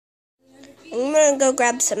gonna go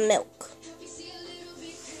grab some milk.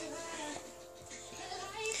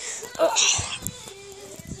 Ugh.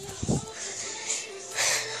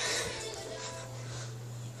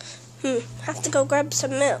 Have to go grab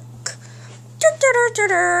some milk.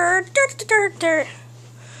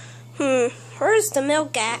 Where's the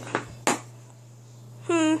milk at?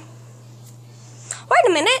 Wait a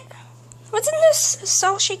minute. Wasn't this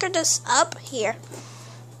salt shaker just up here?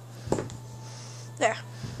 There.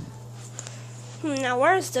 Now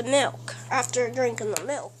where's the milk after drinking the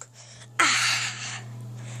milk?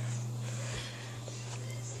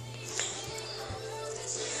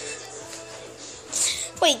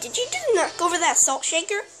 Wait, did you just knock over that salt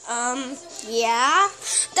shaker? Yeah.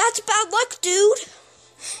 That's bad luck, dude.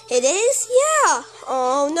 It is? Yeah.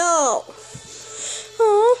 Oh, no.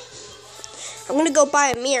 Oh. I'm gonna go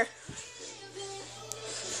buy a mirror.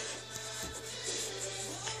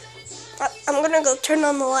 I'm gonna go turn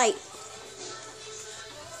on the light.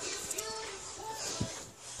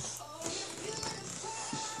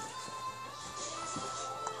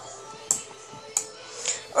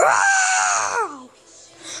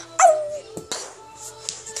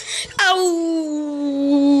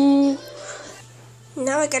 Ow!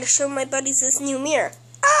 Now I gotta show my buddies this new mirror.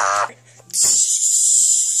 Ah!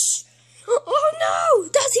 Oh no!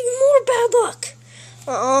 That's even more bad luck!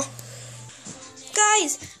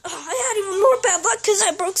 Guys, I had even more bad luck because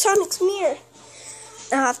I broke Sonic's mirror.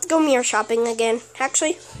 I'll have to go mirror shopping again.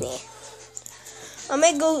 Actually, nah. I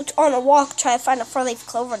may go on a walk, try to find a 4-leaf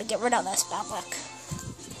clover to get rid of this bad luck.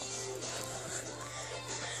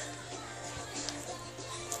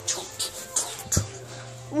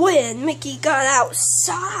 When Mickey got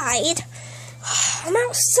outside, I'm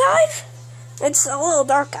outside? It's a little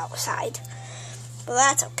dark outside, but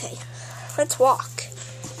that's okay. Let's walk.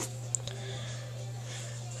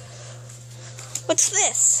 What's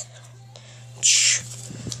this?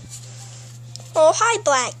 Oh, hi,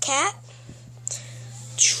 Black Cat.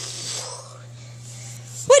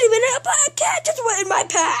 Wait a minute, a Black Cat just went in my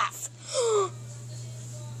path.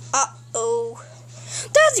 Uh-oh.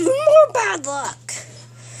 That's even more bad luck.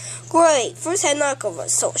 Great. First I knock over a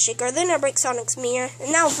salt shaker, then I break Sonic's mirror,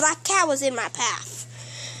 and now a Black Cat was in my path.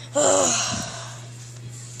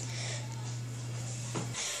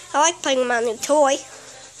 I like playing with my new toy.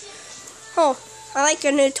 Oh, I like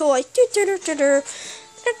your new toy.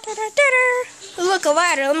 Look, a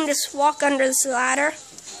ladder. Let me just walk under this ladder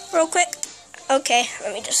real quick. Okay,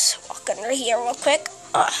 let me just walk under here real quick.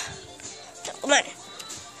 Come on.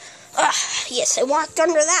 Yes, I walked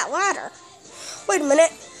under that ladder. Wait a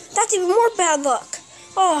minute. That's even more bad luck.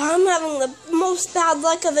 Oh, I'm having the most bad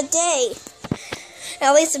luck of the day.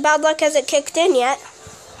 At least the bad luck hasn't kicked in yet.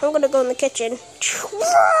 I'm gonna go in the kitchen.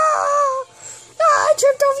 I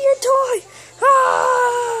tripped over your toy.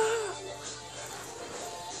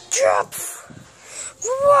 Drop.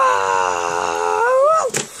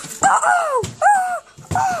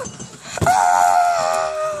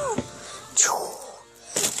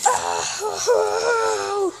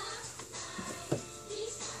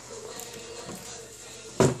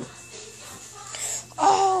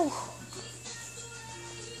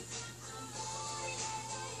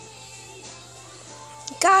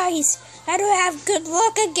 Guys, I don't have good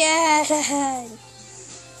luck again.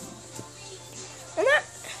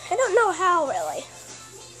 I don't know how, really.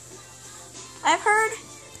 I've heard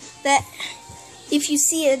that if you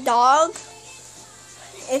see a dog,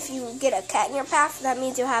 if you get a cat in your path, that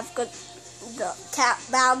means you have the cat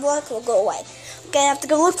bad luck will go away. Okay, I have to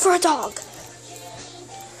go look for a dog.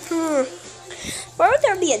 Where would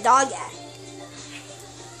there be a dog at?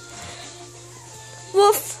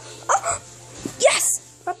 Woof. Oh, yes!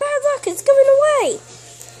 My bad luck is going away.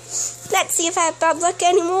 Let's see if I have bad luck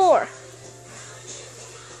anymore.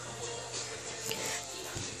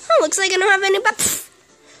 Oh, looks like I don't have any bad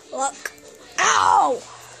luck. Ow!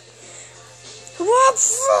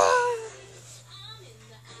 Whoops!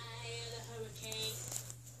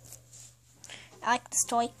 I like this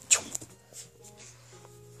toy.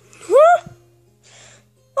 Huh?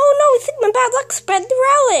 Oh no, I think my bad luck spread to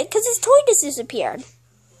Rowlet because his toy just disappeared.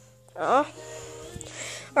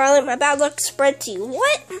 Rowlet, my bad luck spread to you.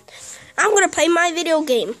 What? I'm gonna play my video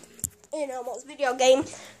game. In Elmo's video game,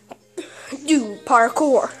 do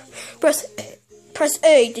parkour. Press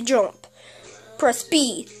A to jump. Press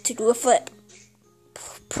B to do a flip.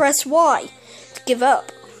 Press Y to give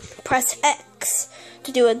up. Press X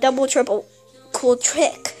to do a double triple cool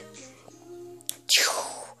trick.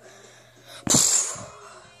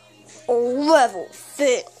 Level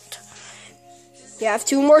failed. You have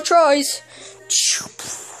 2 more tries.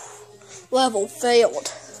 Level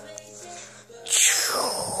failed.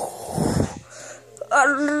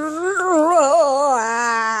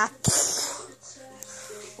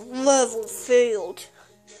 Level failed.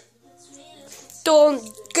 Done.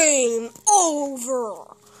 Game over.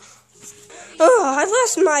 Oh, I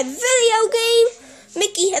lost my video game.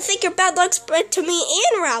 Mickey, I think your bad luck spread to me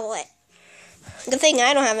and Rowlet. Good thing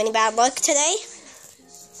I don't have any bad luck today.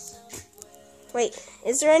 Wait,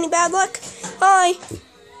 is there any bad luck? Hi,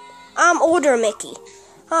 I'm older Mickey.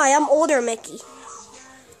 Hi, I'm older Mickey.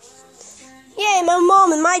 Yay, my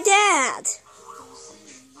mom and my dad.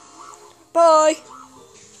 Bye.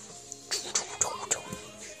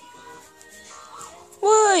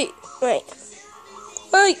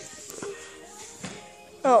 Wait.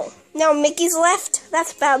 Oh, now Mickey's left?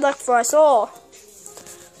 That's bad luck for us all.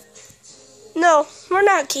 No, we're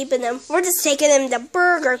not keeping them. We're just taking him to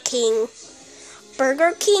Burger King.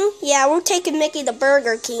 Burger King? Yeah, we're taking Mickey to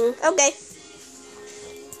Burger King. Okay.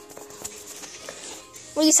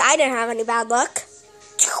 At least I didn't have any bad luck.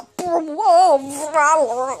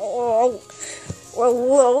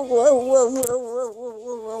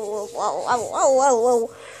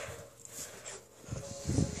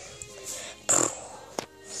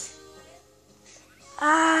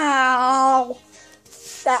 Ow!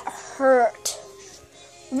 That hurt.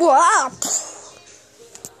 Wow!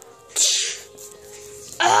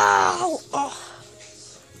 Ow!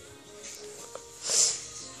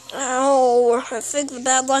 Ow! I think the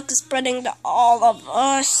bad luck is spreading to all of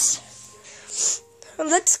us.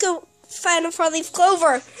 Let's go find a 4-leaf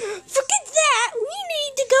clover. Forget that! We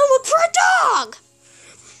need to go look for a dog!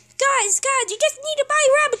 Guys, you just need to buy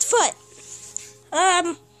a rabbit's foot. I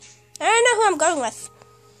don't know who I'm going with.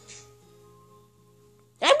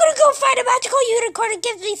 I'm gonna go find a magical unicorn that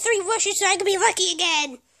gives me 3 wishes so I can be lucky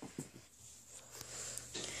again.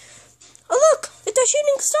 Oh look, it's a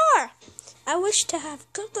shooting star. I wish to have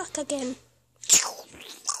good luck again.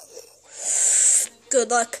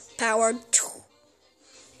 Good luck, power.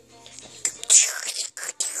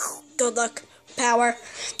 Good luck, power.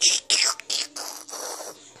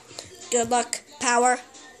 Good luck, power.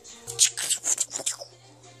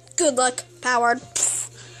 Good luck, powered.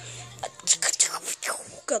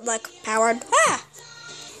 Good luck, powered. I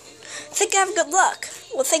think I have good luck.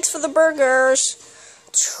 Well, thanks for the burgers.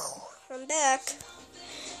 I'm back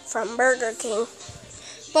from Burger King.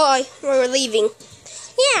 Bye, we're leaving.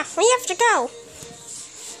 Yeah, we have to go.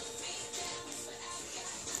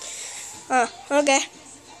 Okay.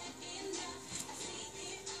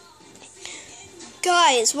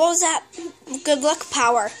 Guys, what was that good luck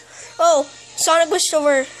power? Oh, Sonic wished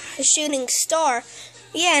over a shooting star.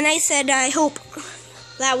 Yeah, and I said I hope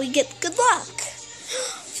that we get good luck.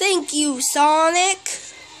 Thank you, Sonic.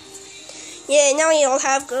 Yeah, now you'll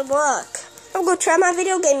have good luck. I'm going to try my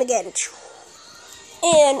video game again.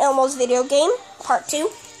 And Elmo's video game, part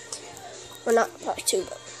 2. Or not part 2,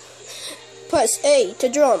 but press A to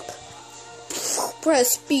jump.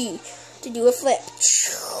 Press B to do a flip.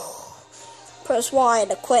 Press Y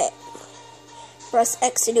to quit. Press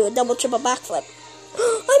X to do a double triple backflip.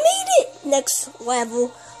 I made it! Next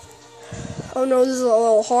level. Oh no, this is a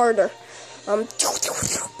little harder.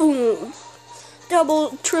 Boom.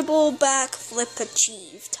 Double triple backflip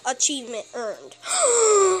achieved. Achievement earned.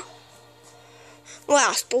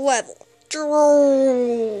 Last level.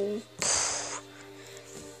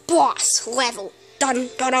 Boss level. Dun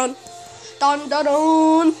dun dun. Dun dun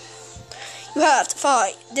dun. You have to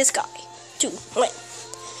fight this guy to win.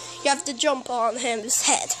 You have to jump on his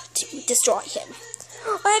head to destroy him.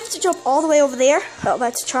 I have to jump all the way over there. Oh,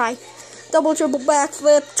 let's try. Double triple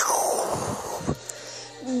backflip.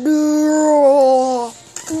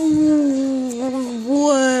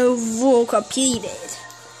 Whoa, completed.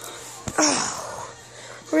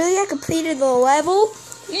 Really? I completed the level?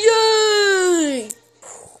 Yay!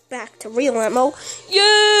 Back to real ammo.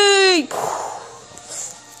 Yay!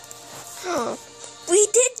 We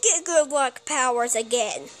did get good luck powers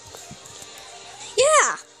again.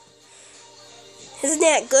 Yeah. Isn't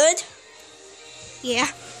that good?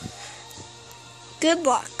 Yeah. Good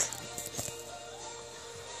luck.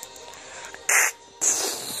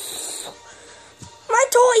 My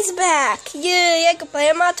toy's back. Yay, I can play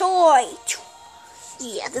with my toy.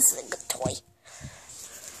 Yeah, this is a good toy.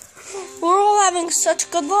 We're all having such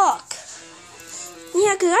good luck.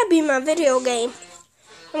 Yeah, because I beat my video game.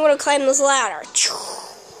 I'm going to climb this ladder.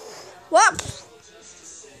 Whoop.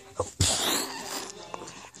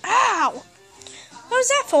 Ow. What was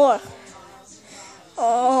that for?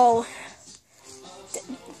 Oh.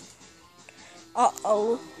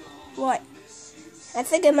 Uh-oh. What? I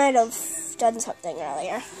think I might have done something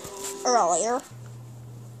earlier.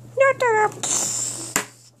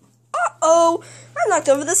 Uh-oh. I knocked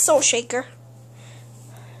over the soul shaker.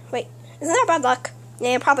 Isn't that bad luck?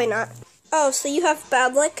 Yeah, probably not. Oh, so you have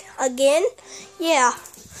bad luck again? Yeah,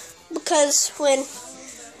 because when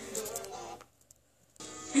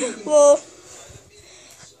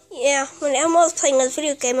Emma was playing a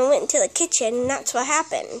video game, I went into the kitchen, and that's what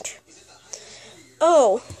happened.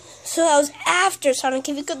 Oh, so that was after Sonic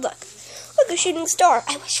gave you good luck. Look, a shooting star.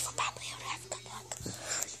 I wish for badly I would have good luck.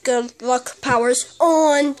 Good luck powers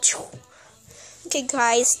on. Okay,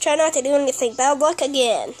 guys, try not to do anything bad luck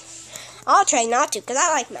again. I'll try not to, because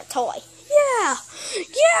I like my toy. Yeah,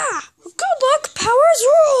 good luck powers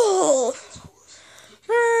rule.